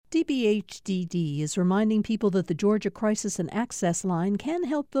CBHDD is reminding people that the Georgia Crisis and Access Line can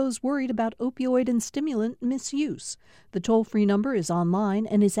help those worried about opioid and stimulant misuse. The toll-free number is online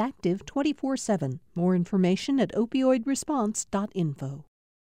and is active 24/7. More information at opioidresponse.info.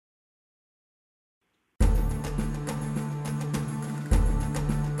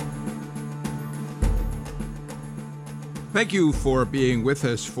 Thank you for being with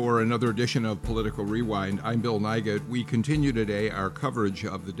us for another edition of Political Rewind. I'm Bill Nygut. We continue today our coverage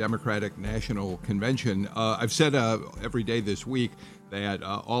of the Democratic National Convention. I've said every day this week that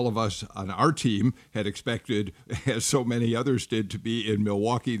all of us on our team had expected, as so many others did, to be in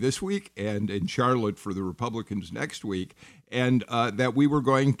Milwaukee this week and in Charlotte for the Republicans next week, and that we were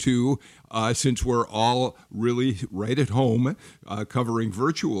going to, since we're all really right at home covering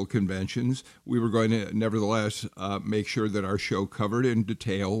virtual conventions, we were going to nevertheless make sure that our show covered in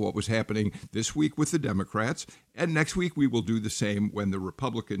detail what was happening this week with the Democrats, and next week we will do the same when the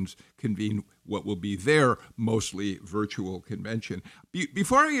Republicans convene what will be their mostly virtual convention.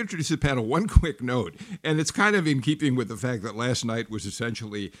 Before I introduce the panel, one quick note, and it's kind of in keeping with the fact that last night was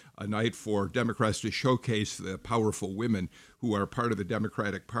essentially a night for Democrats to showcase the powerful women who are part of the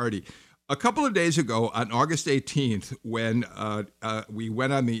Democratic Party. A couple of days ago, on August 18th, when we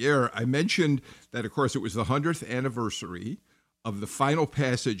went on the air, I mentioned that, of course, it was the 100th anniversary of the final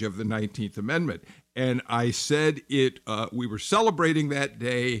passage of the 19th Amendment. And I said we were celebrating that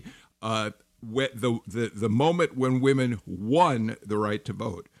day, the moment when women won the right to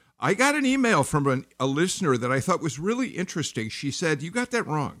vote. I got an email from a listener that I thought was really interesting. She said, "You got that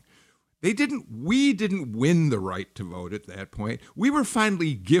wrong. We didn't win the right to vote at that point. We were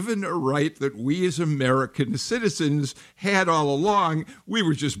finally given a right that we as American citizens had all along. We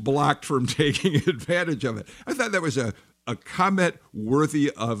were just blocked from taking advantage of it." I thought that was a comment worthy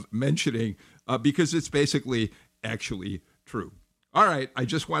of mentioning because it's basically actually true. All right, I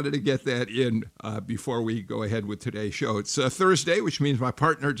just wanted to get that in before we go ahead with today's show. It's Thursday, which means my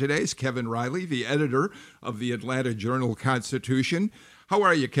partner today is Kevin Riley, the editor of the Atlanta Journal-Constitution. How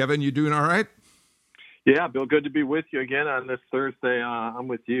are you, Kevin? You doing all right? Yeah, Bill, good to be with you again on this Thursday. I'm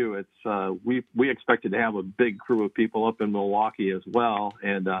with you. It's we expected to have a big crew of people up in Milwaukee as well,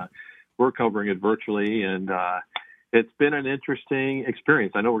 and we're covering it virtually, and it's been an interesting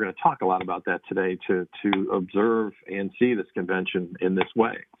experience. I know we're going to talk a lot about that today, to observe and see this convention in this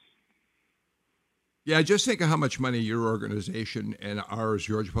way. Yeah, just think of how much money your organization and ours,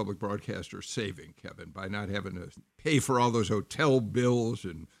 Georgia Public Broadcaster, are saving, Kevin, by not having to pay for all those hotel bills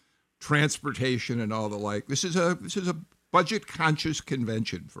and transportation and all the like. This is a budget-conscious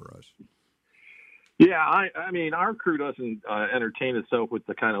convention for us. Yeah, I mean, our crew doesn't entertain itself with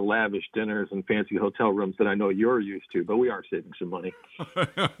the kind of lavish dinners and fancy hotel rooms that I know you're used to, but we are saving some money.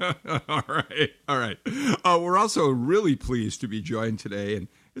 All right. We're also really pleased to be joined today, and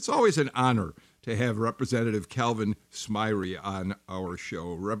it's always an honor to have Representative Calvin Smyre on our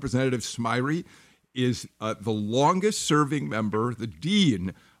show. Representative Smyre is the longest-serving member, the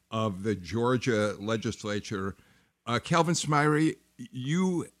dean of the Georgia legislature. Calvin Smyre,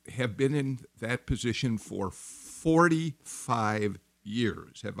 you have been in that position for 45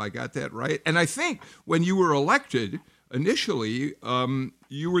 years. Have I got that right? And I think when you were elected initially,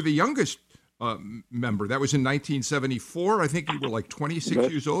 you were the youngest member. That was in 1974. I think you were like 26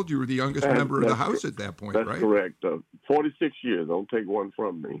 years old. You were the youngest member of the House at that point, right? That's correct. 46 years. Don't take one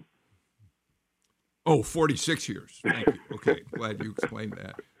from me. Oh, 46 years. Thank you. Okay, glad you explained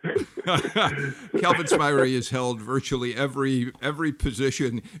that. Calvin Smyre has held virtually every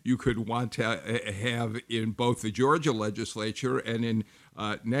position you could want to have in both the Georgia legislature and in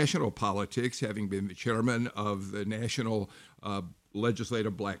national politics, having been the chairman of the National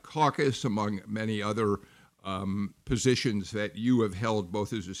Legislative Black Caucus, among many other positions that you have held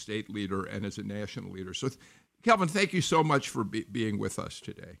both as a state leader and as a national leader. So, Calvin, thank you so much for being with us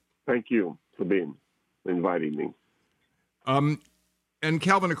today. Thank you for inviting me. And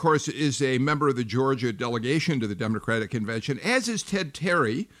Calvin, of course, is a member of the Georgia delegation to the Democratic Convention, as is Ted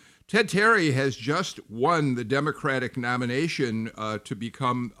Terry. Ted Terry has just won the Democratic nomination to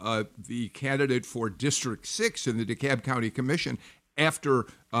become the candidate for District 6 in the DeKalb County Commission after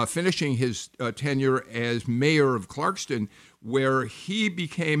finishing his tenure as mayor of Clarkston, where he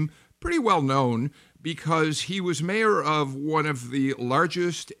became pretty well known because he was mayor of one of the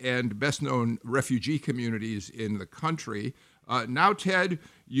largest and best-known refugee communities in the country. Now, Ted,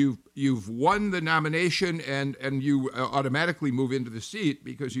 you've won the nomination, and you automatically move into the seat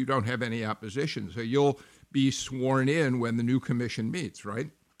because you don't have any opposition. So you'll be sworn in when the new commission meets, right?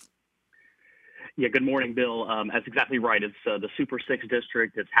 Yeah, good morning, Bill. That's exactly right. It's the Super 6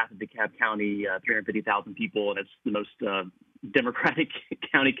 district. It's half of DeKalb County, 350,000 people, and it's the most Democratic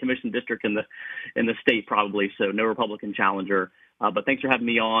county commission district in the state, probably. So no Republican challenger. But thanks for having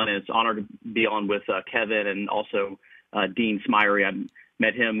me on. And it's an honor to be on with Kevin and also Dean Smyre. I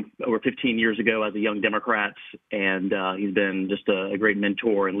met him over 15 years ago as a young Democrat, and he's been just a great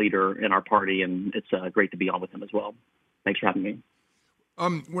mentor and leader in our party. And it's great to be on with him as well. Thanks for having me.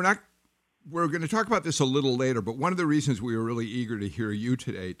 We're going to talk about this a little later, but one of the reasons we were really eager to hear you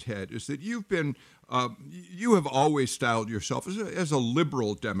today, Ted, is that you have always styled yourself as a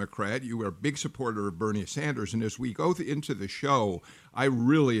liberal Democrat. You were a big supporter of Bernie Sanders, and as we go into the show, I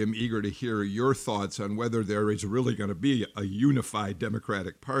really am eager to hear your thoughts on whether there is really going to be a unified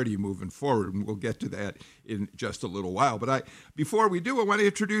Democratic Party moving forward, and we'll get to that in just a little while. But before we do, I want to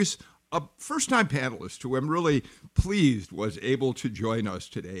introduce a first-time panelist who I'm really pleased was able to join us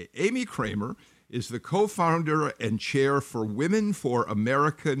today. Amy Kremer is the co-founder and chair for Women for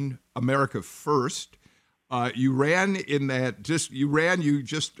America First. You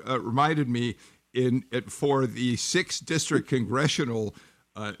just reminded me for the 6th district congressional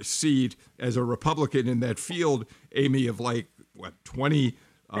seat as a Republican in that field, Amy, of 20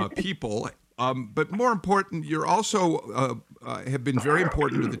 people. But more important, you're also have been very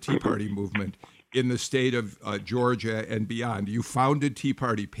important to the Tea Party movement in the state of Georgia and beyond. You founded Tea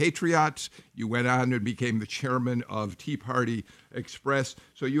Party Patriots. You went on and became the chairman of Tea Party Express.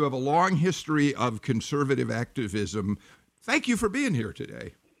 So you have a long history of conservative activism. Thank you for being here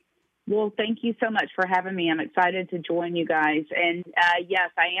today. Well, thank you so much for having me. I'm excited to join you guys. And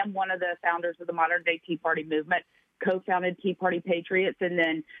yes, I am one of the founders of the modern day Tea Party movement, co-founded Tea Party Patriots, and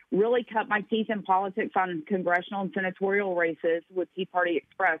then really cut my teeth in politics on congressional and senatorial races with Tea Party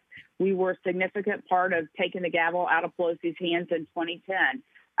Express. We were a significant part of taking the gavel out of Pelosi's hands in 2010.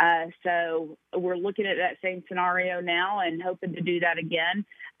 So we're looking at that same scenario now and hoping to do that again.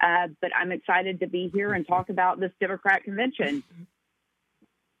 But I'm excited to be here and talk about this Democrat convention.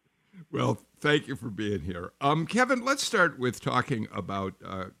 Well, thank you for being here. Kevin, let's start with talking about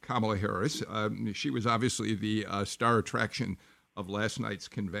Kamala Harris. She was obviously the star attraction of last night's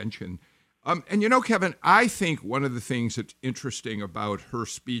convention. And Kevin, I think one of the things that's interesting about her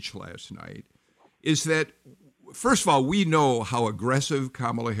speech last night is that, first of all, we know how aggressive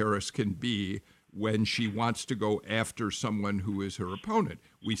Kamala Harris can be when she wants to go after someone who is her opponent.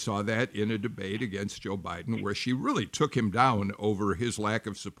 We saw that in a debate against Joe Biden where she really took him down over his lack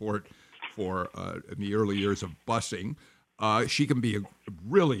of support for in the early years of busing. She can be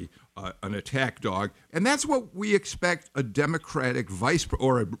really an attack dog. And that's what we expect a Democratic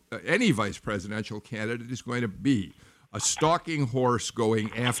any vice presidential candidate is going to be, a stalking horse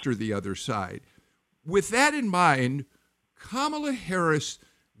going after the other side. With that in mind, Kamala Harris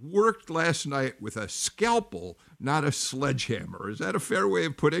worked last night with a scalpel, not a sledgehammer. Is that a fair way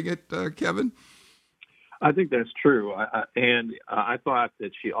of putting it, Kevin? I think that's true. I thought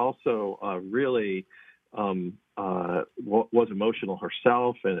that she also really was emotional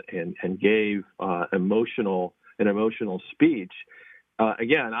herself and gave an emotional speech.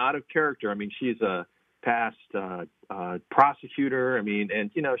 Again, out of character. I mean, she's a past prosecutor. I mean, and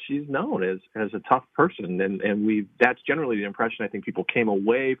she's known as a tough person, and that's generally the impression I think people came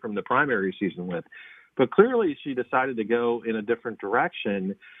away from the primary season with. But clearly, she decided to go in a different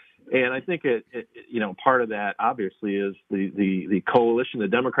direction, and I think it part of that obviously is the coalition the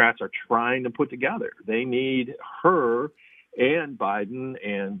Democrats are trying to put together. They need her and Biden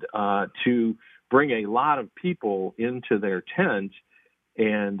and to bring a lot of people into their tent.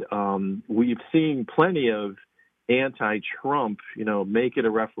 And we've seen plenty of anti-Trump, make it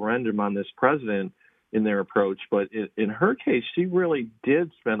a referendum on this president in their approach. But in her case, she really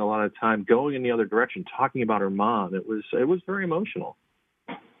did spend a lot of time going in the other direction, talking about her mom. It was very emotional.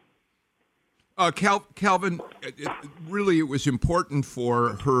 Calvin, it was important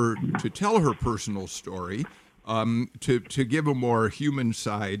for her to tell her personal story, to give a more human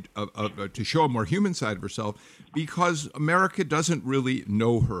side to show a more human side of herself, because America doesn't really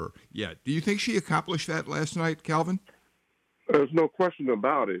know her yet. Do you think she accomplished that last night, Calvin? There's no question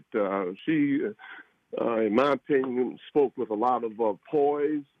about it. She, in my opinion, spoke with a lot of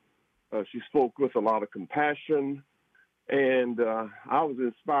poise. She spoke with a lot of compassion. And I was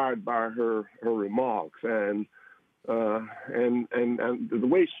inspired by her remarks and the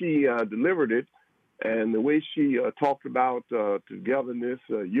way she delivered it, and the way she talked about togetherness,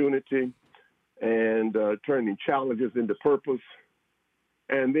 unity, and turning challenges into purpose.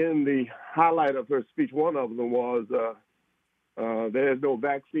 And then the highlight of her speech, one of them was there's no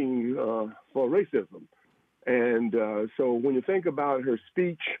vaccine for racism. And so when you think about her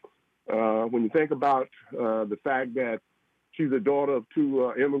speech, when you think about the fact that she's the daughter of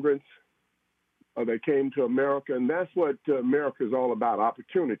two immigrants, They came to America, and that's what America is all about,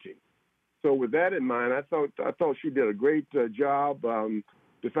 opportunity. So with that in mind, I thought she did a great job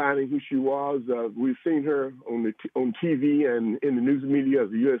defining who she was. We've seen her on TV and in the news media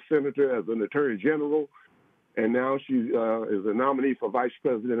as a U.S. Senator, as an Attorney General, and now she is a nominee for Vice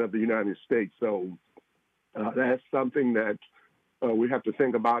President of the United States. So that's something that we have to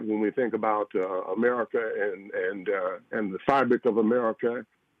think about when we think about America and the fabric of America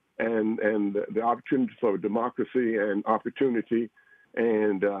and the opportunity for democracy and opportunity.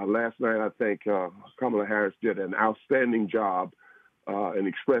 And last night, I think Kamala Harris did an outstanding job in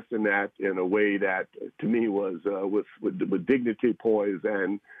expressing that in a way that, to me, was with dignity, poise,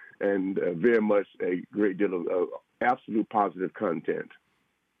 and very much a great deal of absolute positive content.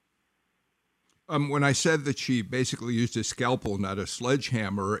 When I said that she basically used a scalpel, not a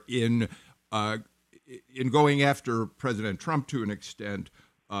sledgehammer, in going after President Trump to an extent,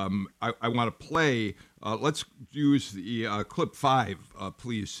 I want to play. Let's use the clip 5,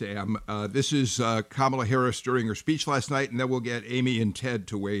 please, Sam. This is Kamala Harris during her speech last night, and then we'll get Amy and Ted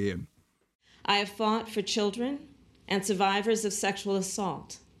to weigh in. I have fought for children and survivors of sexual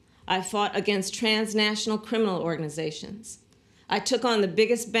assault. I fought against transnational criminal organizations. I took on the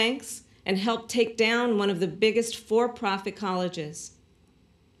biggest banks and helped take down one of the biggest for-profit colleges.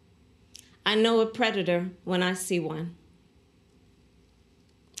 I know a predator when I see one.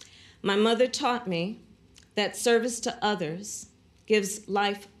 My mother taught me that service to others gives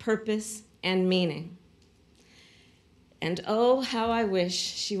life purpose and meaning. And oh, how I wish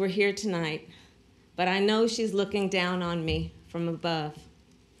she were here tonight, but I know she's looking down on me from above.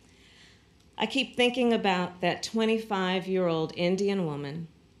 I keep thinking about that 25-year-old Indian woman,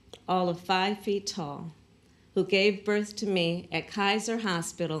 all of 5 feet tall, who gave birth to me at Kaiser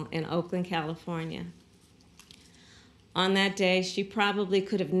Hospital in Oakland, California. On that day, she probably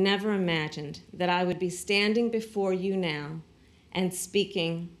could have never imagined that I would be standing before you now and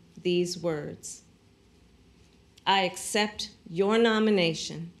speaking these words. I accept your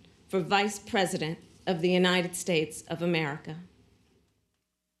nomination for Vice President of the United States of America.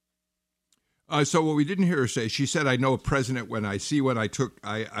 So what we didn't hear her say, she said, I know a president when I see one.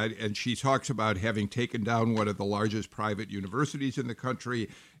 And she talks about having taken down one of the largest private universities in the country.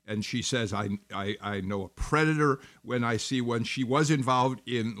 And she says, I know a predator when I see one. She was involved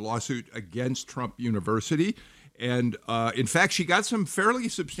in lawsuit against Trump University. And in fact, she got some fairly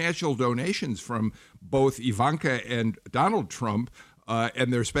substantial donations from both Ivanka and Donald Trump.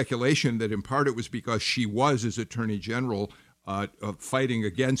 And there's speculation that in part it was because she was, as Attorney General, fighting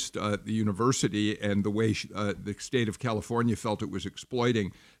against the university and the way the state of California felt it was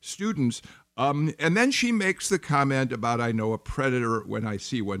exploiting students. And then she makes the comment about, I know a predator when I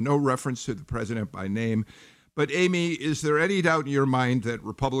see one. No reference to the president by name. But Amy, is there any doubt in your mind that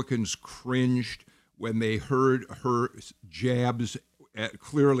Republicans cringed when they heard her jabs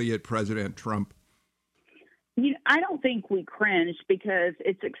clearly at President Trump? I don't think we cringed because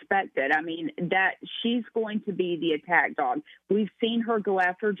it's expected. I mean, that she's going to be the attack dog. We've seen her go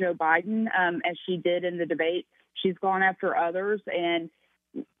after Joe Biden as she did in the debate. She's gone after others, and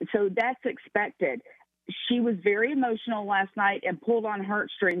so that's expected. She was very emotional last night and pulled on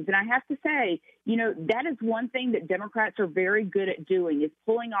heartstrings. And I have to say, that is one thing that Democrats are very good at doing, is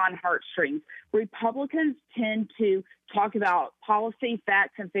pulling on heartstrings. Republicans tend to talk about policy,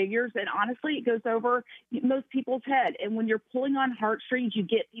 facts, and figures, and honestly, it goes over most people's head. And when you're pulling on heartstrings, you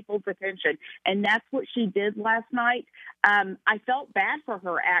get people's attention. And that's what she did last night. I felt bad for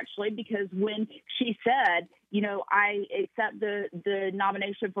her, actually, because when she said, I accept the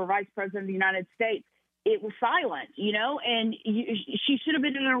nomination for Vice President of the United States, it was silent, and she should have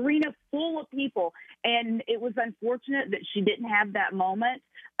been in an arena full of people. And it was unfortunate that she didn't have that moment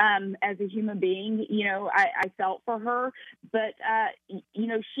as a human being. I felt for her. But,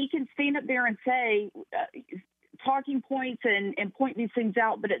 she can stand up there and say talking points and point these things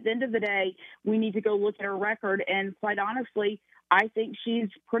out. But at the end of the day, we need to go look at her record. And quite honestly, I think she's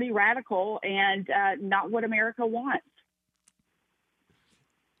pretty radical and not what America wants.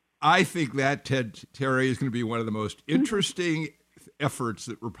 I think that, Terry, is going to be one of the most interesting efforts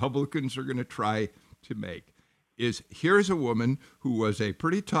that Republicans are going to try to make. Here's a woman who was a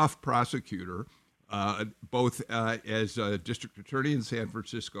pretty tough prosecutor, both as a district attorney in San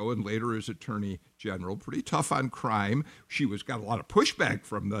Francisco and later as attorney general, pretty tough on crime. She got a lot of pushback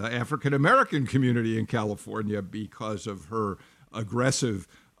from the African-American community in California because of her aggressive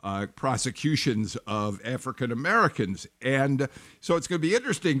prosecutions of African Americans. And so it's going to be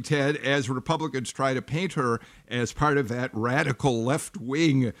interesting, Ted, as Republicans try to paint her as part of that radical left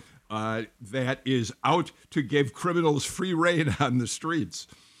wing that is out to give criminals free rein on the streets.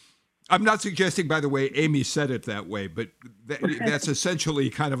 I'm not suggesting, by the way, Amy said it that way, but that's essentially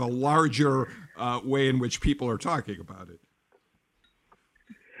kind of a larger way in which people are talking about it.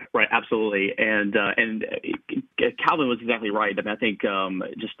 Right, absolutely, and Calvin was exactly right. I mean, I think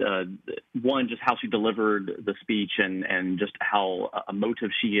just how she delivered the speech and just how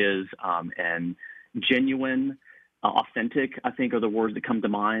emotive she is, and genuine, authentic, I think, are the words that come to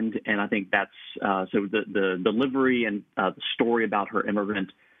mind. And I think that's so the delivery and the story about her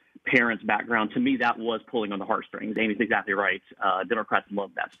immigrant parents' background, to me, that was pulling on the heartstrings. Amy's exactly right. Democrats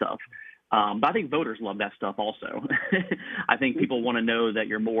love that stuff. But I think voters love that stuff also. I think people want to know that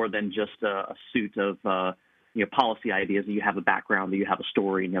you're more than just a suit of policy ideas, that you have a background, that you have a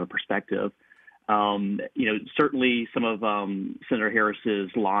story, and you have a perspective. Certainly some of Senator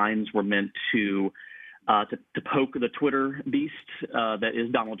Harris's lines were meant to poke the Twitter beast that is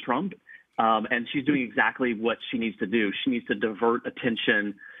Donald Trump. And she's doing exactly what she needs to do. She needs to divert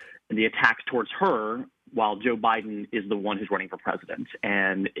attention and the attacks towards her while Joe Biden is the one who's running for president.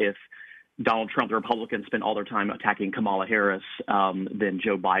 And if Donald Trump, the Republicans, spend all their time attacking Kamala Harris, then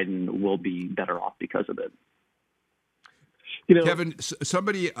Joe Biden will be better off because of it. Kevin,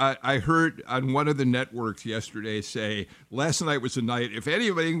 somebody I heard on one of the networks yesterday say last night was the night. If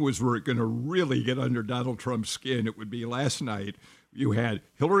anything was going to really get under Donald Trump's skin, it would be last night. You had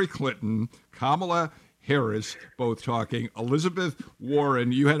Hillary Clinton, Kamala Harris, both talking, Elizabeth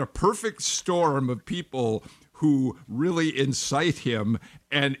Warren. You had a perfect storm of people who really incite him.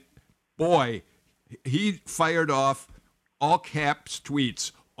 And boy, he fired off all caps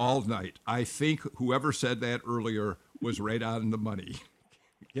tweets all night. I think whoever said that earlier was right on the money.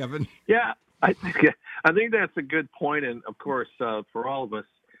 Kevin? Yeah, I think that's a good point. And of course, for all of us,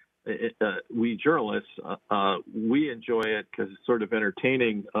 we journalists, we enjoy it because it's sort of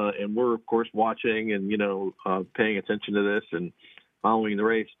entertaining. And we're, of course, watching and, paying attention to this and following the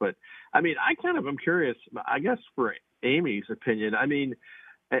race. But I mean, I'm curious, I guess, for Amy's opinion. I mean,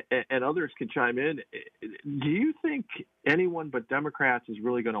 and others can chime in. Do you think anyone but Democrats is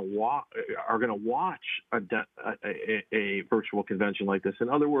really going to watch a virtual convention like this? In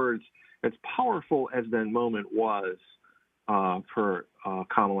other words, as powerful as that moment was for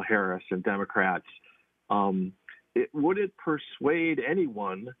Kamala Harris and Democrats, would it persuade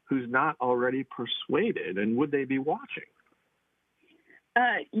anyone who's not already persuaded, and would they be watching?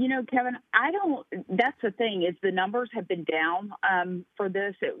 Kevin, that's the thing is the numbers have been down for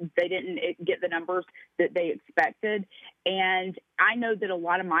this. They didn't get the numbers that they expected. And I know that a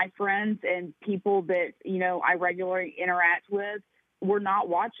lot of my friends and people that, I regularly interact with were not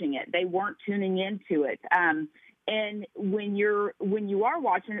watching it. They weren't tuning into it. And when you are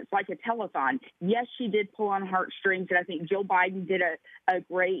watching, it's like a telethon. Yes, she did pull on heartstrings, and I think Joe Biden did a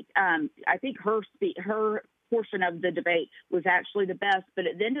great. I think her portion of the debate was actually the best. But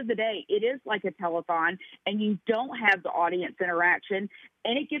at the end of the day, it is like a telethon, and you don't have the audience interaction,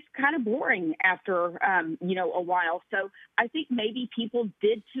 and it gets kind of boring after a while. So I think maybe people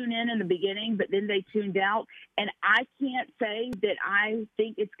did tune in the beginning, but then they tuned out. And I can't say that I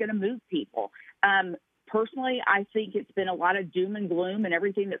think it's going to move people. Personally, I think it's been a lot of doom and gloom and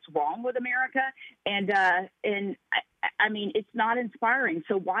everything that's wrong with America. And I mean, it's not inspiring.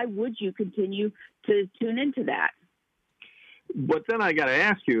 So why would you continue to tune into that? But then I got to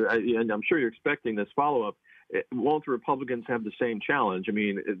ask you, and I'm sure you're expecting this follow-up, won't the Republicans have the same challenge? I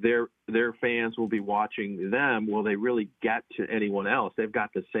mean, their fans will be watching them. Will they really get to anyone else? They've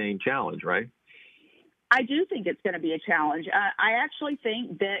got the same challenge, right? I do think it's going to be a challenge. I actually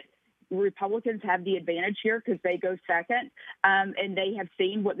think that Republicans have the advantage here because they go second, and they have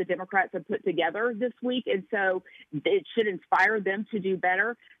seen what the Democrats have put together this week, and so it should inspire them to do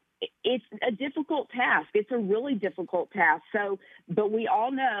better. It's a difficult task. It's a really difficult task. So, but we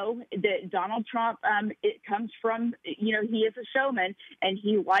all know that Donald Trump, it comes from, he is a showman, and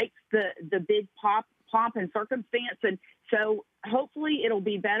he likes the big pomp and circumstance, and so hopefully it'll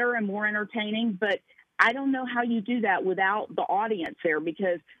be better and more entertaining, but I don't know how you do that without the audience there,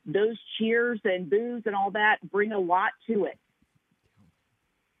 because those cheers and boos and all that bring a lot to it.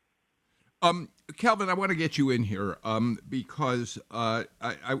 Calvin, I want to get you in here because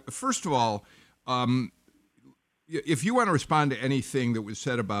first of all, if you want to respond to anything that was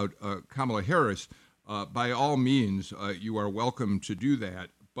said about Kamala Harris, by all means, you are welcome to do that.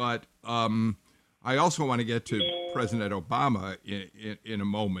 But I also want to get to President Obama in a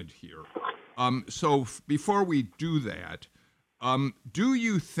moment here. So before we do that, do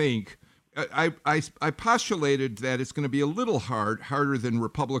you think I postulated that it's going to be a little harder than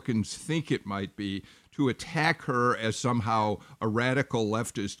Republicans think it might be, to to attack her as somehow a radical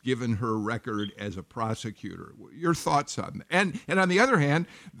leftist, given her record as a prosecutor. Your thoughts on that? And on the other hand,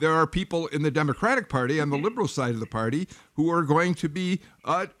 there are people in the Democratic Party, on the liberal side of the party, who are going to be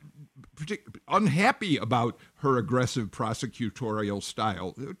unhappy about her aggressive prosecutorial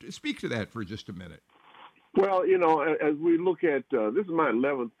style. Speak to that for just a minute. Well, as we look at this is my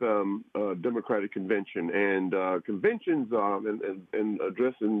 11th Democratic convention, and conventions and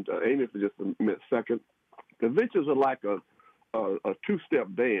addressing Amy for just a second. Conventions are like a two-step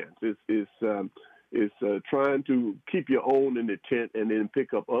dance. It's trying to keep your own in the tent and then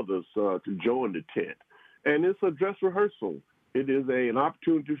pick up others to join the tent, and it's a dress rehearsal. It is an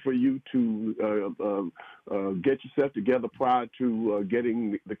opportunity for you to get yourself together prior to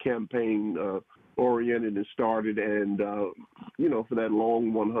getting the campaign oriented and started, and for that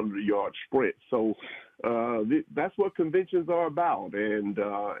long 100-yard sprint. So that's what conventions are about, and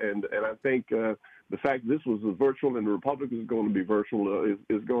I think the fact this was a virtual and the Republican is going to be virtual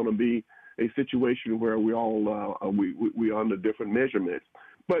is going to be a situation where we all we under different measurements.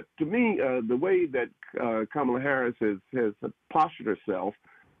 But to me, the way that Kamala Harris has postured herself,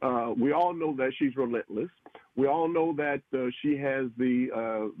 we all know that she's relentless. We all know that she has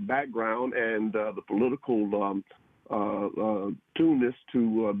the background and the political tuneness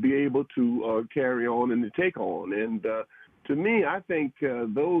to be able to carry on and to take on. And to me, I think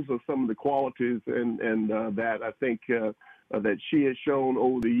those are some of the qualities and that I think that she has shown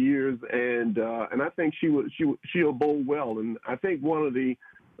over the years, and I think she'll bowl well. And I think one of the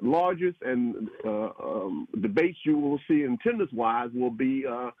largest and debates you will see attendance-wise will be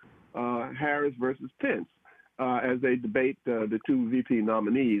Harris versus Pence as they debate the two VP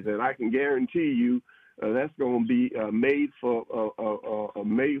nominees, and I can guarantee you that's going to be made for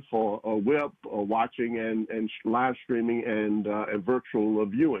web watching and live streaming and virtual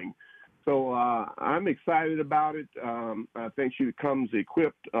viewing. So I'm excited about it. I think she comes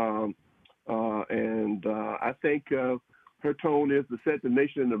equipped, and I think her tone is to set the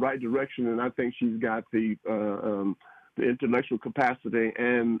nation in the right direction, and I think she's got the intellectual capacity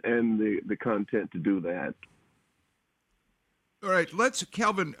and the content to do that. All right,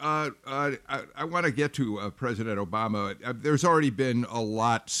 Calvin, I want to get to President Obama. There's already been a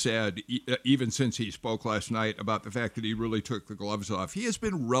lot said, even since he spoke last night, about the fact that he really took the gloves off. He has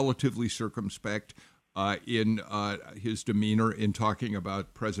been relatively circumspect in his demeanor in talking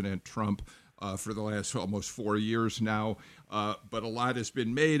about President Trump for the last almost 4 years now. But a lot has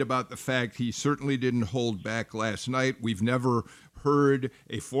been made about the fact he certainly didn't hold back last night. We've never heard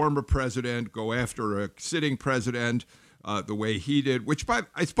a former president go after a sitting president the way he did, which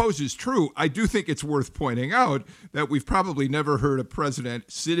I suppose is true. I do think it's worth pointing out that we've probably never heard a president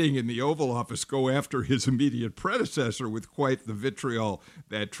sitting in the Oval Office go after his immediate predecessor with quite the vitriol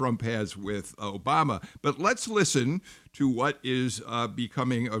that Trump has with Obama. But let's listen to what is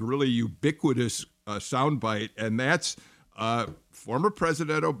becoming a really ubiquitous soundbite, and that's former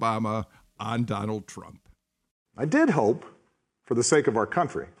President Obama on Donald Trump. I did hope, for the sake of our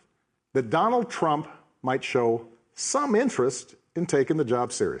country, that Donald Trump might show some interest in taking the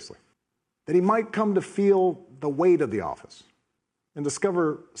job seriously, that he might come to feel the weight of the office and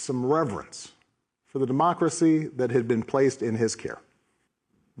discover some reverence for the democracy that had been placed in his care.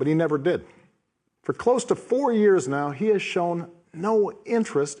 But he never did. For close to 4 years now, he has shown no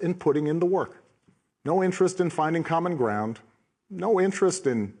interest in putting in the work, no interest in finding common ground, no interest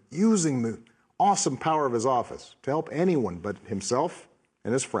in using the awesome power of his office to help anyone but himself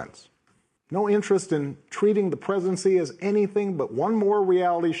and his friends. No interest in treating the presidency as anything but one more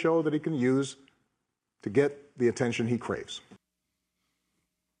reality show that he can use to get the attention he craves.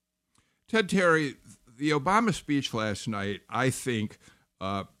 Ted Terry, the Obama speech last night, I think,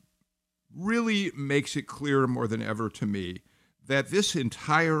 really makes it clear more than ever to me that this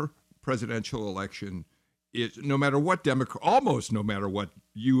entire presidential election is, no matter what almost no matter what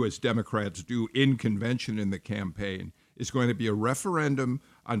you as Democrats do in convention in the campaign, is going to be a referendum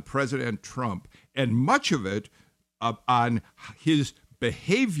on President Trump, and much of it on his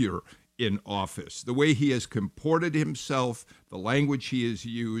behavior in office, the way he has comported himself, the language he has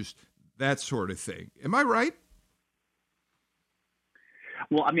used, that sort of thing. Am I right?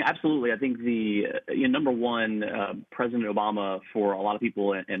 Well, I mean, absolutely. I think number one, President Obama, for a lot of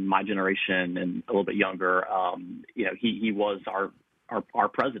people in my generation and a little bit younger, he was our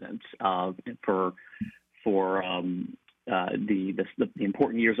president for the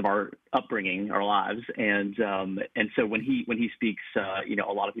important years of our upbringing, our lives, and so when he speaks,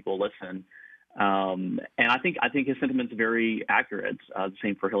 a lot of people listen, and I think his sentiment's very accurate. The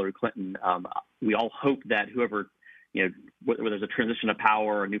same for Hillary Clinton. We all hope that whoever, whether there's a transition of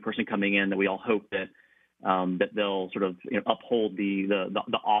power or a new person coming in, that we all hope that that they'll sort of uphold the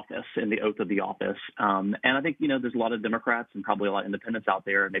office and the oath of the office. And I think, there's a lot of Democrats and probably a lot of independents out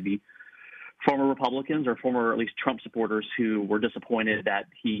there, maybe former Republicans or former at least Trump supporters who were disappointed that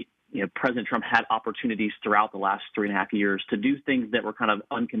President Trump had opportunities throughout the last 3.5 years to do things that were kind of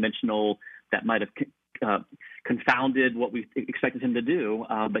unconventional, that might have confounded what we expected him to do,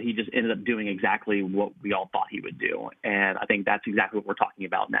 but he just ended up doing exactly what we all thought he would do. And I think that's exactly what we're talking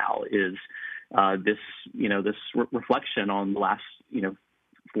about now is this reflection on the last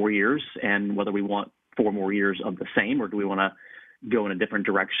 4 years, and whether we want 4 more years of the same, or do we want to go in a different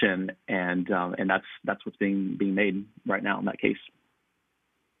direction? And that's what's being made right now in that case.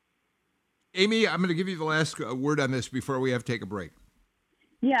 Amy, I'm going to give you the last word on this before we have to take a break.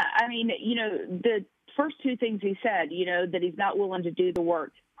 Yeah, I mean, the first two things he said, that he's not willing to do the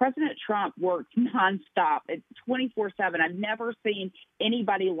work. President Trump works nonstop. It's 24/7. I've never seen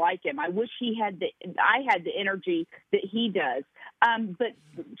anybody like him. I wish I had the energy that he does. But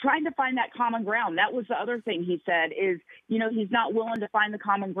trying to find that common ground, that was the other thing he said is, he's not willing to find the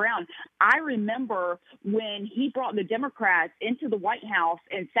common ground. I remember when he brought the Democrats into the White House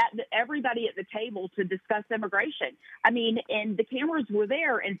and sat everybody at the table to discuss immigration. I mean, and the cameras were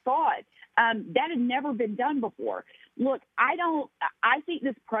there and saw it. That had never been done before. Look, I think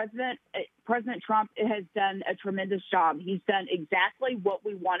this President Trump has done a tremendous job. He's done exactly what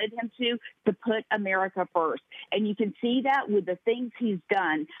we wanted him to put America first. And you can see that with the things he's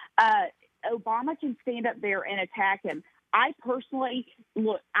done. Obama can stand up there and attack him. I personally,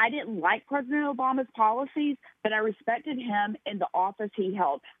 I didn't like President Obama's policies, but I respected him in the office he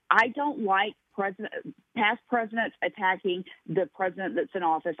held. I don't like past presidents attacking the president that's in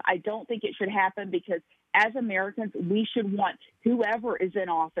office. I don't think it should happen because as Americans, we should want whoever is in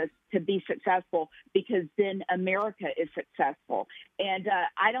office to be successful because then America is successful. And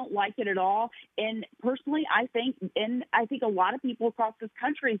I don't like it at all. And personally, I think a lot of people across this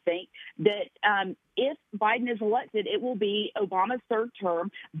country think that if Biden is elected, it will be Obama's third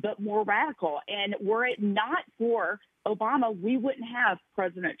term, but more radical. And were it not for Obama, we wouldn't have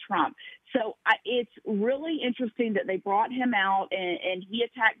President Trump. So it's really interesting that they brought him out and he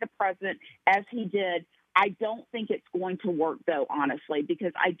attacked the president as he did. I don't think it's going to work, though, honestly,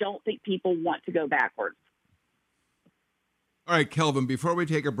 because I don't think people want to go backwards. All right, Kelvin, before we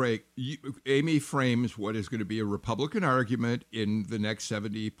take a break, Amy frames what is going to be a Republican argument in the next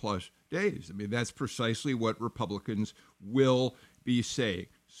 70-plus days. I mean, that's precisely what Republicans will be saying.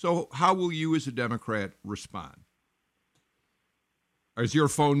 So how will you as a Democrat respond? Is your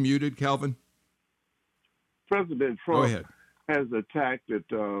phone muted, Kelvin? President Trump Go ahead. has attacked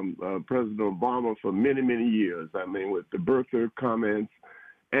President Obama for many, many years. I mean, with the birther comments,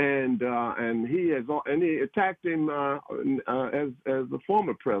 and he attacked him as a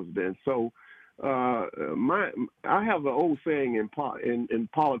former president. So I have an old saying in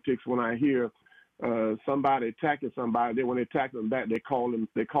politics when I hear somebody attacking somebody, when they attack them back, they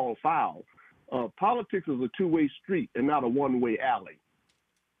call foul. Politics is a two-way street and not a one-way alley.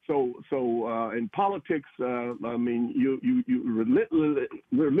 So in politics, I mean, you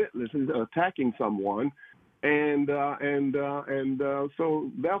relentlessly attacking someone, and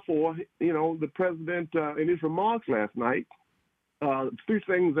so therefore, the president in his remarks last night, 3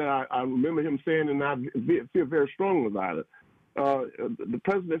 things that I remember him saying, and I feel very strongly about it. The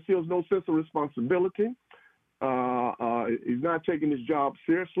president feels no sense of responsibility. He's not taking his job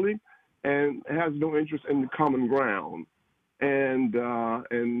seriously, and has no interest in the common ground. And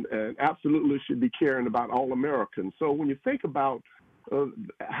absolutely should be caring about all Americans. So when you think about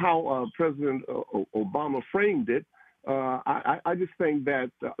how President Obama framed it, I just think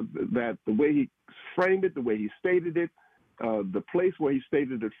that the way he framed it, the way he stated it, the place where he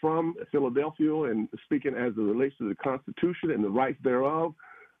stated it from, Philadelphia, and speaking as it relates to the Constitution and the rights thereof,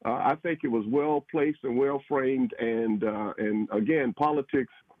 I think it was well placed and well framed. And again,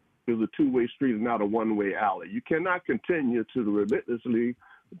 politics is a two-way street and not a one-way alley. You cannot continue to relentlessly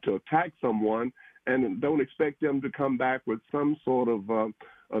to attack someone and don't expect them to come back with some sort of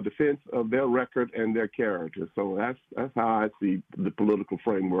a defense of their record and their character. So that's how I see the political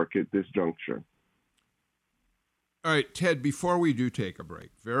framework at this juncture. All right, Ted, before we do take a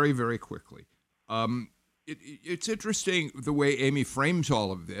break, very, very quickly, it's interesting the way Amy frames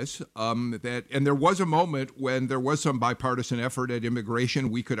all of this, and there was a moment when there was some bipartisan effort at immigration.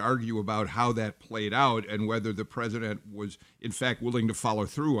 We could argue about how that played out and whether the president was, in fact, willing to follow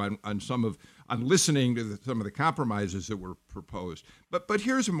through on listening to some of the compromises that were proposed. But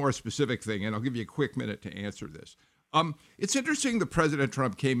here's a more specific thing, and I'll give you a quick minute to answer this. It's interesting that President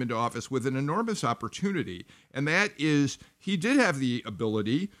Trump came into office with an enormous opportunity, and that is he did have the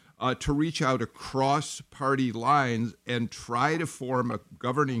ability to reach out across party lines and try to form a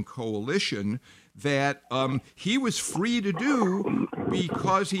governing coalition that he was free to do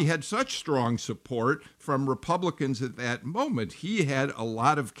because he had such strong support from Republicans at that moment. He had a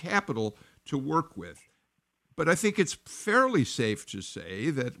lot of capital to work with. But I think it's fairly safe to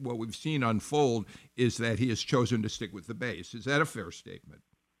say that what we've seen unfold is that he has chosen to stick with the base. Is that a fair statement?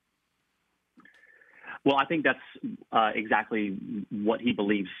 Well, I think that's exactly what he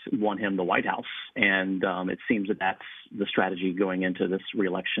believes won him the White House. And it seems that that's the strategy going into this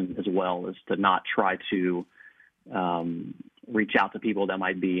reelection as well, is to not try to reach out to people that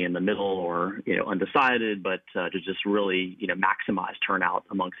might be in the middle or, undecided, but to just really, maximize turnout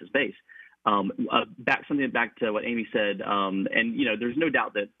amongst his base. Back to what Amy said, and there's no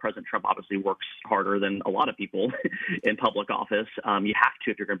doubt that President Trump obviously works harder than a lot of people in public office. You have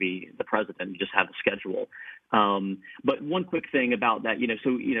to if you're going to be the president. You just have a schedule. But one quick thing about that,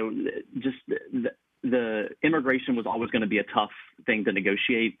 just the immigration was always going to be a tough thing to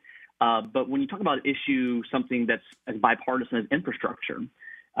negotiate. But when you talk about something that's as bipartisan as infrastructure,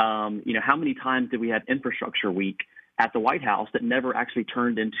 how many times did we have Infrastructure Week at the White House that never actually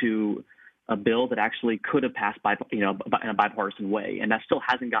turned into a bill that actually could have passed in a bipartisan way, and that still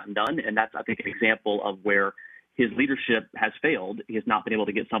hasn't gotten done. And that's, I think, an example of where his leadership has failed. He has not been able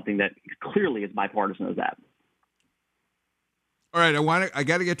to get something that clearly is bipartisan as that. All right, I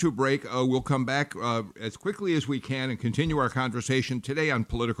got to get to a break. We'll come back as quickly as we can and continue our conversation today on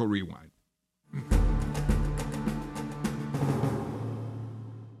Political Rewind.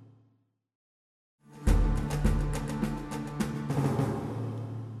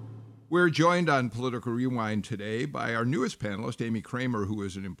 We're joined on Political Rewind today by our newest panelist, Amy Kremer, who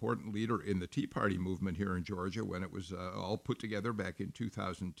is an important leader in the Tea Party movement here in Georgia when it was all put together back in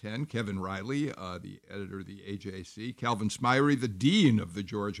 2010. Kevin Riley, the editor of the AJC. Calvin Smyre, the dean of the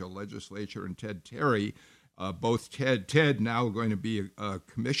Georgia legislature, and Ted Terry, both Ted now going to be a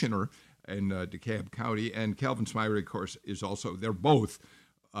commissioner in DeKalb County. And Calvin Smyre, of course, is also, they're both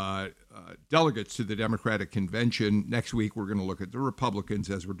delegates to the Democratic Convention. Next week, we're going to look at the Republicans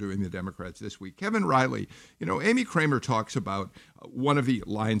as we're doing the Democrats this week. Kevin Riley, Amy Kremer talks about one of the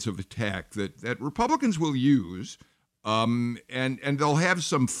lines of attack that Republicans will use, and they'll have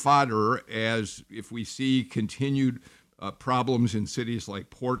some fodder as if we see continued problems in cities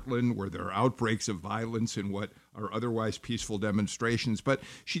like Portland where there are outbreaks of violence in what are otherwise peaceful demonstrations. But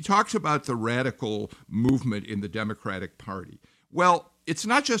she talks about the radical movement in the Democratic Party. Well, it's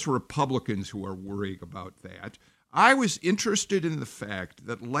not just Republicans who are worrying about that. I was interested in the fact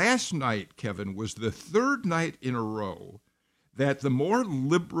that last night, Kevin, was the third night in a row that the more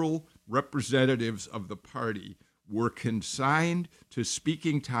liberal representatives of the party were consigned to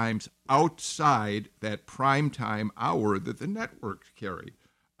speaking times outside that primetime hour that the networks carry.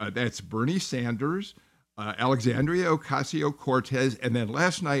 That's Bernie Sanders, Alexandria Ocasio-Cortez, and then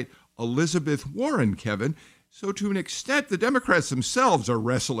last night, Elizabeth Warren, Kevin. So to an extent, the Democrats themselves are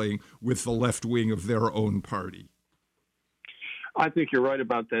wrestling with the left wing of their own party. I think you're right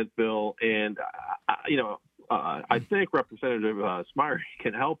about that, Bill. And, I think Representative Smyre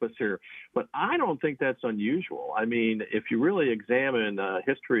can help us here, but I don't think that's unusual. I mean, if you really examine the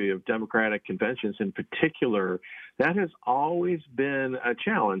history of Democratic conventions in particular, that has always been a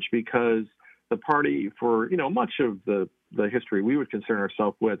challenge because the party, for much of the history we would concern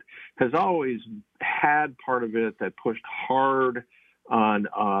ourselves with, has always had part of it that pushed hard on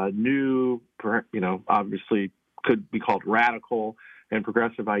new, obviously could be called radical and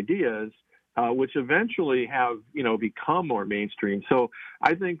progressive ideas, which eventually have, become more mainstream. So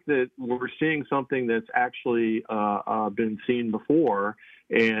I think that we're seeing something that's actually been seen before,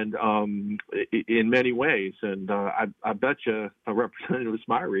 and in many ways. And I bet you Representative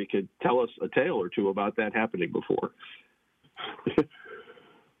Smyre could tell us a tale or two about that happening before.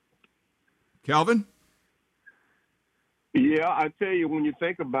 Calvin? Yeah, I tell you, when you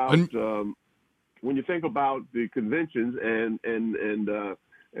think about the conventions,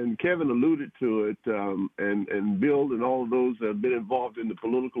 and Kevin alluded to it, and Bill and all of those that have been involved in the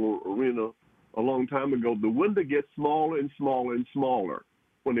political arena a long time ago, the window gets smaller and smaller and smaller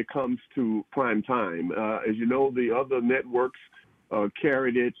when it comes to prime time. As you know, the other networks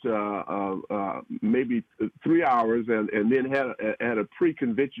carried it maybe 3 hours and then had a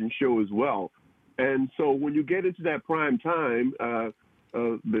pre-convention show as well. And so when you get into that prime time,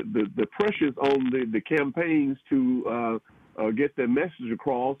 the pressures on the campaigns to get their message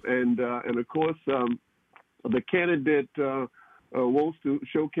across, and of course the candidate wants to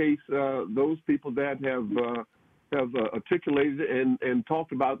showcase those people that have articulated and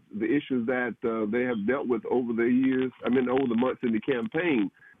talked about the issues that they have dealt with over the years. Over the months in the campaign.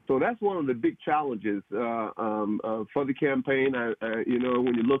 So that's one of the big challenges for the campaign.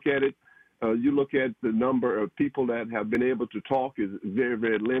 When you look at it, you look at the number of people that have been able to talk is very,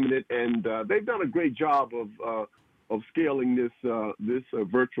 very limited, and they've done a great job of scaling this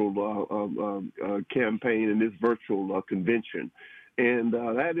virtual campaign and this virtual convention. And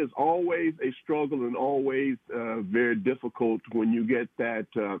that is always a struggle and always very difficult when you get that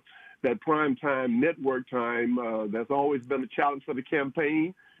prime time, network time. That's always been a challenge for the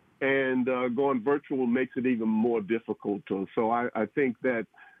campaign, and going virtual makes it even more difficult. So I think that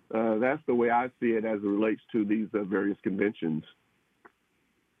that's the way I see it as it relates to these various conventions.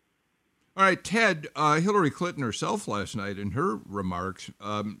 All right, Ted, Hillary Clinton herself last night in her remarks,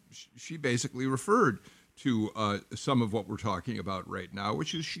 she basically referred to some of what we're talking about right now,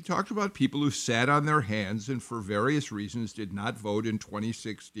 which is she talked about people who sat on their hands and for various reasons did not vote in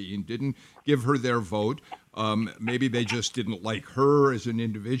 2016, didn't give her their vote. Maybe they just didn't like her as an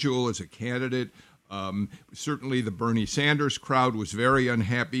individual, as a candidate. Certainly the Bernie Sanders crowd was very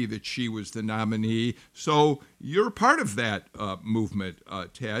unhappy that she was the nominee. So you're part of that movement,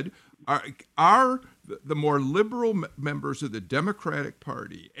 Ted. Are the more liberal members of the Democratic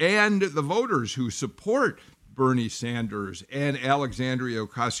Party and the voters who support Bernie Sanders and Alexandria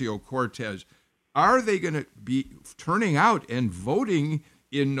Ocasio-Cortez, are they going to be turning out and voting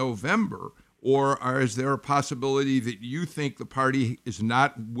in November? Or is there a possibility that you think the party is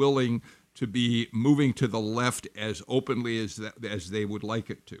not willing to be moving to the left as openly as they would like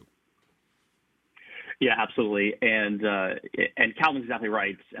it to? Yeah, absolutely. And Calvin's exactly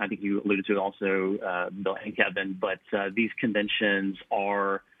right. I think you alluded to it also, Bill and Kevin. But these conventions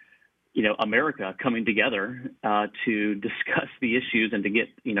are, America coming together to discuss the issues and to get,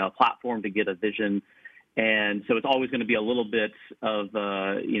 a platform, to get a vision. And so it's always going to be a little bit of,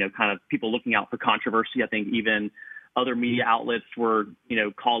 kind of people looking out for controversy. I think even other media outlets were,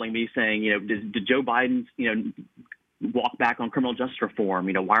 calling me saying, did Joe Biden, walk back on criminal justice reform?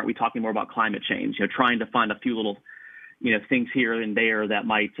 Why aren't we talking more about climate change? Trying to find a few little, things here and there that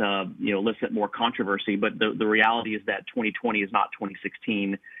might, elicit more controversy. But the reality is that 2020 is not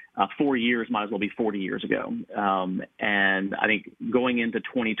 2016. 4 years might as well be 40 years ago. And I think going into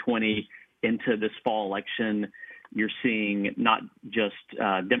 2020, into this fall election, you're seeing not just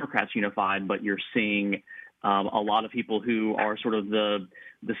Democrats unified, but you're seeing a lot of people who are sort of the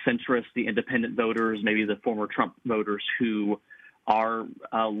centrist, the independent voters, maybe the former Trump voters who are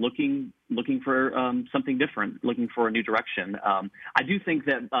looking for something different, looking for a new direction. I do think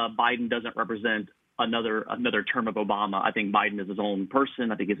that Biden doesn't represent another term of Obama. I think Biden is his own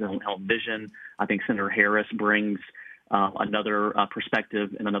person. I think his own vision. I think Senator Harris brings another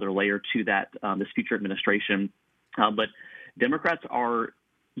perspective and another layer to that this future administration. But Democrats are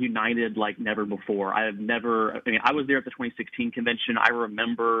united like never before. I was there at the 2016 convention. I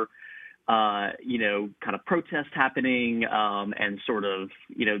remember, kind of protests happening and sort of,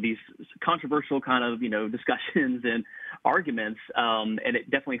 these controversial kind of, discussions and arguments. And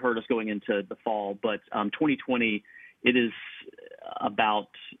it definitely hurt us going into the fall. But 2020, it is about,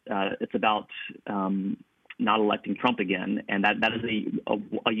 not electing Trump again. And that is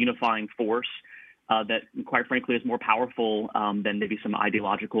a unifying force that, quite frankly, is more powerful than maybe some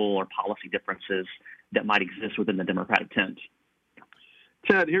ideological or policy differences that might exist within the Democratic tent.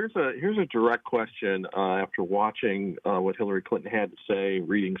 Ted, here's a direct question after watching what Hillary Clinton had to say,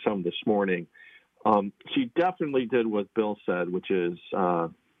 reading some this morning. She definitely did what Bill said, which is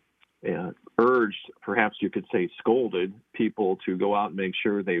urged, perhaps you could say scolded, people to go out and make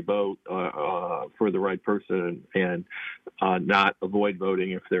sure they vote for the right person and not avoid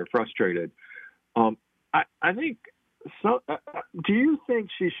voting if they're frustrated. I think so. Do you think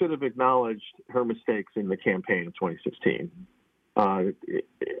she should have acknowledged her mistakes in the campaign of 2016?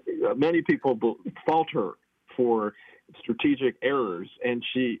 Many people fault her for strategic errors, and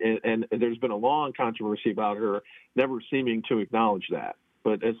there's been a long controversy about her never seeming to acknowledge that.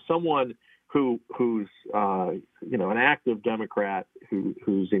 But as someone who's an active Democrat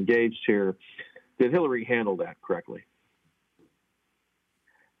who's engaged here, did Hillary handle that correctly?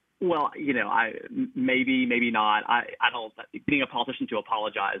 Well, maybe not. I don't. Being a politician to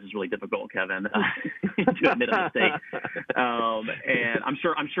apologize is really difficult, Kevin, to admit a mistake. And I'm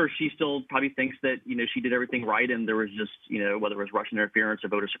sure she still probably thinks that she did everything right, and there was just whether it was Russian interference or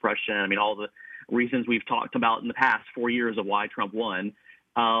voter suppression. I mean, all the reasons we've talked about in the past 4 years of why Trump won.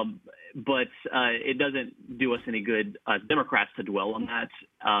 But it doesn't do us any good as Democrats to dwell on that.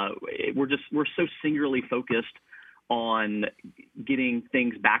 We're so singularly focused on getting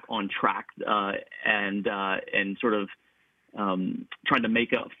things back on track and sort of trying to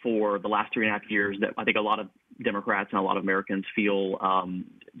make up for the last 3.5 years that I think a lot of Democrats and a lot of Americans feel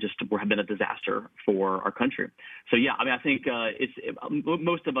just have been a disaster for our country. So yeah, I mean, I think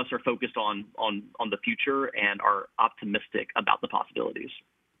most of us are focused on the future and are optimistic about the possibilities.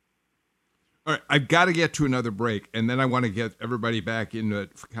 All right, I've got to get to another break, and then I want to get everybody back into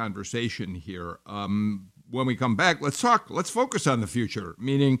conversation here. When we come back, let's focus on the future,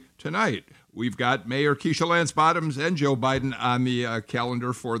 meaning tonight. We've got Mayor Keisha Lance Bottoms and Joe Biden on the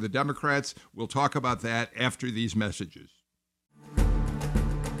calendar for the Democrats. We'll talk about that after these messages.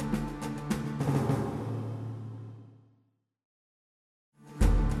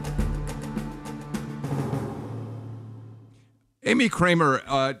 Amy Kremer,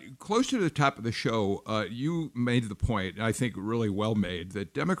 close to the top of the show, you made the point, and I think really well made,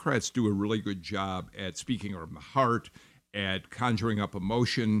 that Democrats do a really good job at speaking from the heart, at conjuring up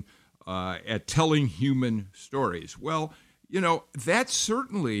emotion, at telling human stories. Well, you know, that's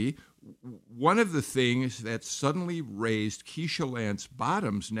certainly one of the things that suddenly raised Keisha Lance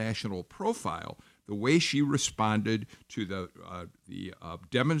Bottoms' national profile, the way she responded to the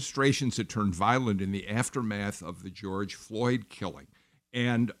demonstrations that turned violent in the aftermath of the George Floyd killing.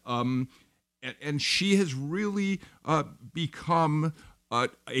 And she has really become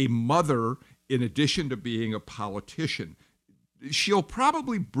a mother in addition to being a politician. She'll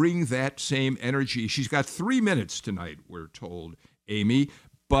probably bring that same energy. She's got 3 minutes tonight, we're told, Amy,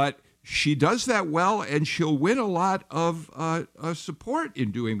 but she does that well, and she'll win a lot of support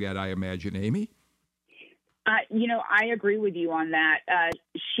in doing that, I imagine, Amy. You know, I agree with you on that.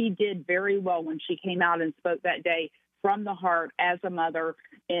 She did very well when she came out and spoke that day from the heart as a mother,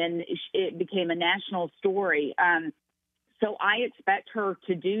 and it became a national story. So I expect her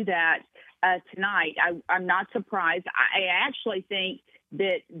to do that tonight. I'm not surprised. I actually think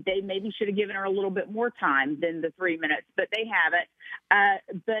that they maybe should have given her a little bit more time than the 3 minutes, but they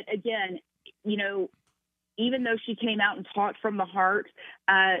haven't. But again, you know, even though she came out and talked from the heart,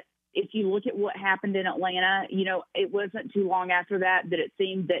 if you look at what happened in Atlanta, you know, it wasn't too long after that it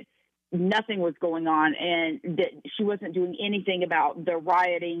seemed that nothing was going on and that she wasn't doing anything about the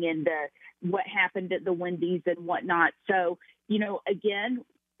rioting and what happened at the Wendy's and whatnot. So, you know, again,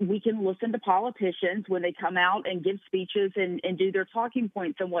 we can listen to politicians when they come out and give speeches and do their talking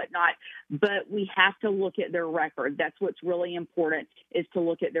points and whatnot, but we have to look at their record. That's what's really important, is to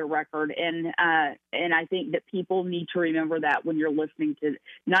look at their record. And I think that people need to remember that when you're listening to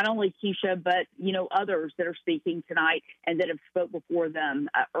not only Keisha, but, you know, others that are speaking tonight and that have spoke before them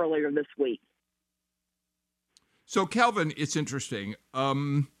earlier this week. So, Calvin, it's interesting.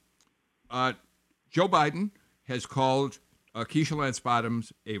 Joe Biden has called Keisha Lance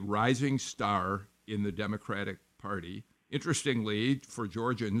Bottoms a rising star in the Democratic Party. Interestingly, for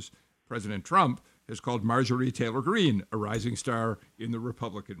Georgians, President Trump has called Marjorie Taylor Greene a rising star in the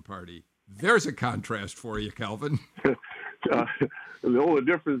Republican Party. There's a contrast for you, Calvin. The only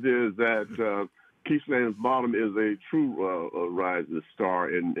difference is that Keisha Lance Bottoms is a true rising star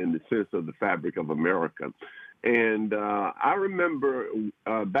in the sense of the fabric of America. And I remember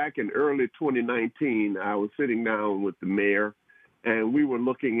back in early 2019, I was sitting down with the mayor, and we were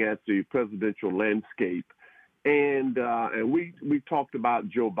looking at the presidential landscape, and we talked about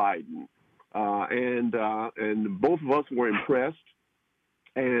Joe Biden, and both of us were impressed,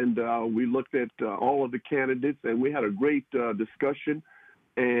 and we looked at all of the candidates, and we had a great discussion.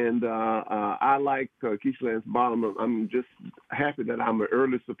 And I like Keisha Lance Bottoms. I'm just happy that I'm an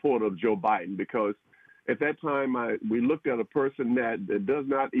early supporter of Joe Biden, because at that time, we looked at a person that does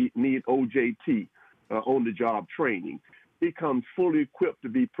not need OJT, on-the-job training. He comes fully equipped to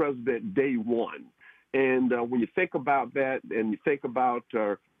be president day one. And when you think about that, and you think about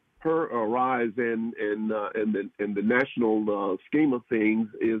her rise in the national scheme of things,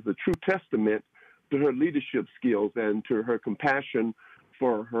 is a true testament to her leadership skills and to her compassion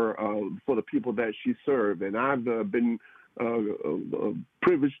for the people that she served. And I've been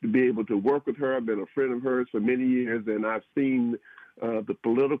privileged to be able to work with her. I've been a friend of hers for many years, and I've seen the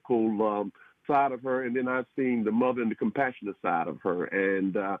political side of her, and then I've seen the mother and the compassionate side of her.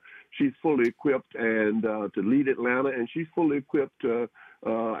 And she's fully equipped and to lead Atlanta, and she's fully equipped as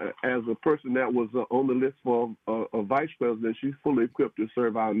a person that was on the list for a vice president. She's fully equipped to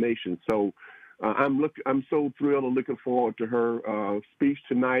serve our nation. So I'm so thrilled and looking forward to her speech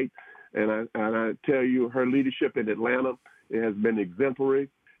tonight. And I tell you, her leadership in Atlanta has been exemplary,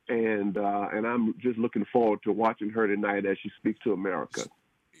 and I'm just looking forward to watching her tonight as she speaks to America.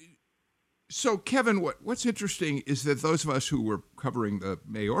 So, Kevin, what's interesting is that those of us who were covering the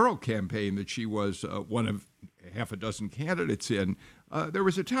mayoral campaign that she was one of half a dozen candidates in, there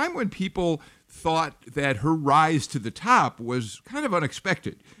was a time when people thought that her rise to the top was kind of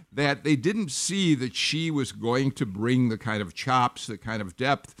unexpected, that they didn't see that she was going to bring the kind of chops, the kind of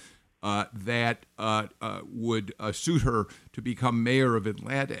depth that would suit her to become mayor of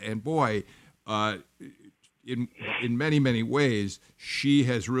Atlanta. And boy, in many, many ways, she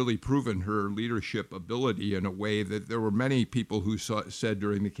has really proven her leadership ability in a way that there were many people who said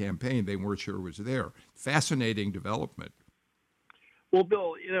during the campaign they weren't sure was there. Fascinating development. Well,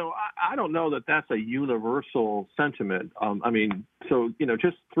 Bill, I don't know that that's a universal sentiment.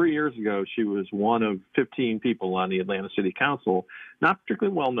 Just 3 years ago, she was one of 15 people on the Atlanta City Council, not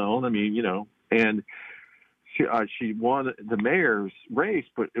particularly well known. And she won the mayor's race,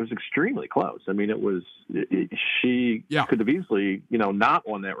 but it was extremely close. She could have easily, not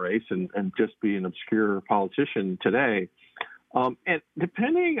won that race and just be an obscure politician today. And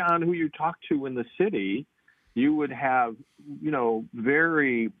depending on who you talk to in the city, you would have,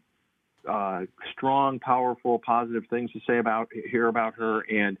 very strong, powerful, positive things to say hear about her,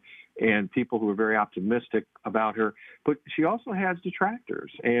 and people who are very optimistic about her. But she also has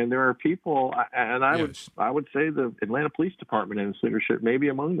detractors, and there are people, and I would say the Atlanta Police Department and its leadership may be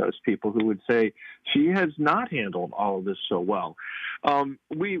among those people who would say she has not handled all of this so well.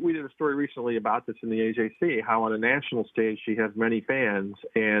 We did a story recently about this in the AJC, how on a national stage she has many fans,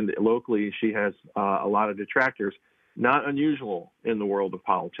 and locally she has a lot of detractors. Not unusual in the world of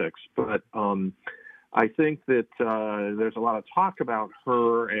politics, but I think that there's a lot of talk about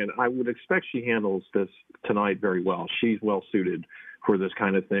her, and I would expect she handles this tonight very well. She's well suited for this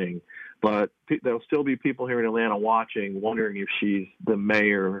kind of thing. But there'll still be people here in Atlanta watching, wondering if she's the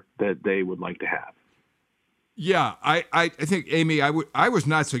mayor that they would like to have. Yeah, I think, Amy, I was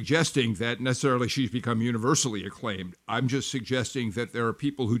not suggesting that necessarily she's become universally acclaimed. I'm just suggesting that there are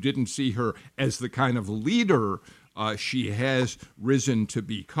people who didn't see her as the kind of leader she has risen to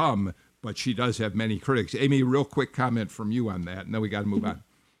become, but she does have many critics. Amy, real quick comment from you on that, and then we got to move on.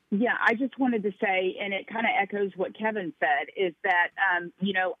 Yeah, I just wanted to say, and it kind of echoes what Kevin said, is that,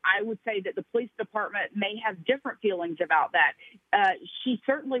 I would say that the police department may have different feelings about that. She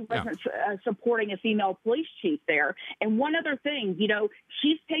certainly wasn't supporting a female police chief there. And one other thing,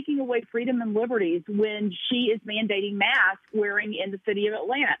 she's taking away freedom and liberties when she is mandating mask wearing in the city of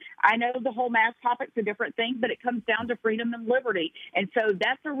Atlanta. I know the whole mask topic's a different thing, but it comes down to freedom and liberty. And so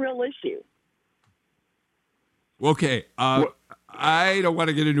that's a real issue. Okay, I don't want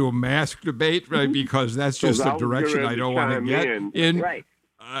to get into a mask debate, right? Because that's just the direction I don't want to get in. Right.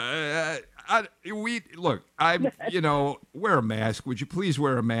 Wear a mask. Would you please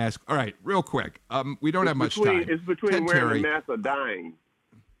wear a mask? All right, real quick. We don't have much time. It's between wearing a mask or dying.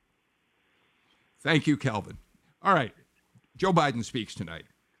 Thank you, Kelvin. All right, Joe Biden speaks tonight.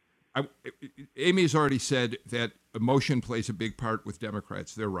 Amy's already said that emotion plays a big part with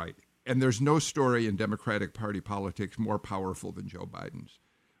Democrats. They're right. And there's no story in Democratic Party politics more powerful than Joe Biden's.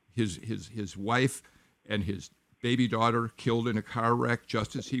 His wife and his baby daughter killed in a car wreck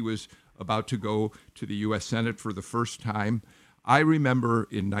just as he was about to go to the U.S. Senate for the first time. I remember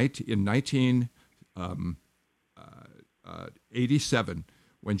in 1987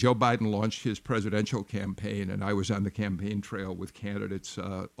 when Joe Biden launched his presidential campaign, and I was on the campaign trail with candidates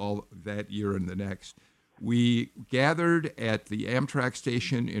all that year and the next. We gathered at the Amtrak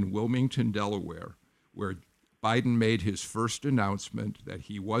station in Wilmington, Delaware, where Biden made his first announcement that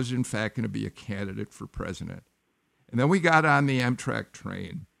he was, in fact, going to be a candidate for president. And then we got on the Amtrak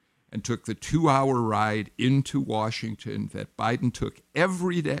train and took the 2-hour ride into Washington that Biden took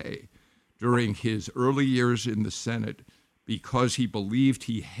every day during his early years in the Senate because he believed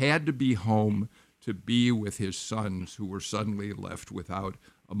he had to be home to be with his sons who were suddenly left without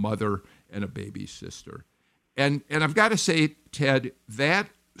a mother and a baby sister. And I've got to say, Ted, that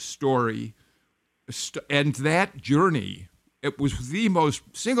story and that journey, it was the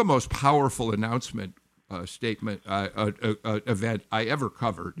single most powerful announcement event I ever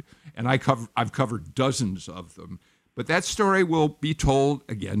covered, and I've covered dozens of them. But that story will be told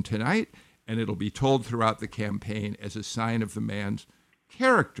again tonight, and it'll be told throughout the campaign as a sign of the man's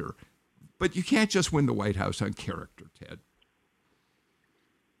character. But you can't just win the White House on character, Ted.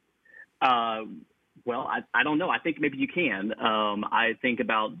 Well, I don't know. I think maybe you can. I think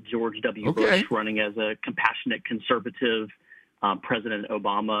about George W. Bush running as a compassionate conservative. President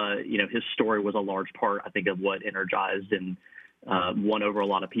Obama, his story was a large part, I think, of what energized and won over a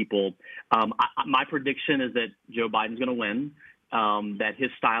lot of people. My prediction is that Joe Biden's going to win, that his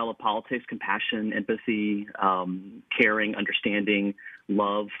style of politics, compassion, empathy, caring, understanding,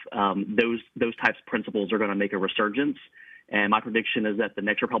 love, those types of principles are going to make a resurgence. And my prediction is that the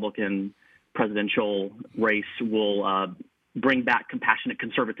next Republican presidential race will bring back compassionate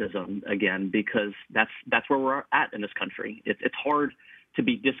conservatism again, because that's where we're at in this country. It's hard to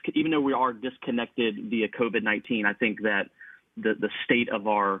be even though we are disconnected via COVID-19. I think that the state of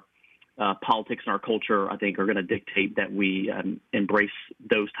our politics and our culture, I think, are going to dictate that we embrace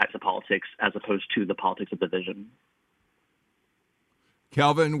those types of politics as opposed to the politics of division.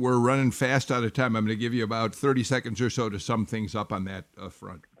 Calvin, we're running fast out of time. I'm going to give you about 30 seconds or so to sum things up on that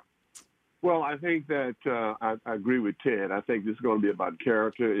front. Well, I think that I agree with Ted. I think this is going to be about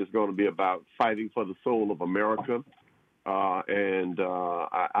character. It's going to be about fighting for the soul of America. And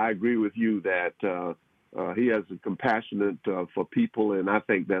I agree with you that he has a compassionate for people, and I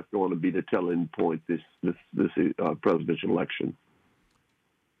think that's going to be the telling point this presidential election.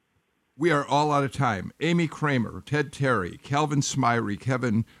 We are all out of time. Amy Kremer, Ted Terry, Calvin Smyre,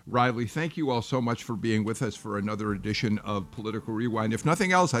 Kevin Riley, thank you all so much for being with us for another edition of Political Rewind. If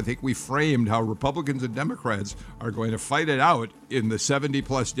nothing else, I think we framed how Republicans and Democrats are going to fight it out in the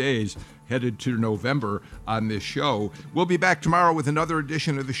 70-plus days headed to November on this show. We'll be back tomorrow with another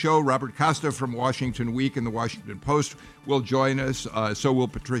edition of the show. Robert Costa from Washington Week and the Washington Post will join us. So will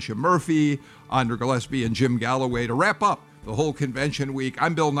Patricia Murphy, Andra Gillespie, and Jim Galloway to wrap up the whole convention week.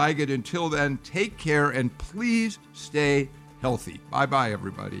 I'm Bill Nigut. Until then, take care and please stay healthy. Bye-bye,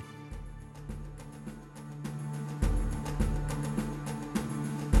 everybody.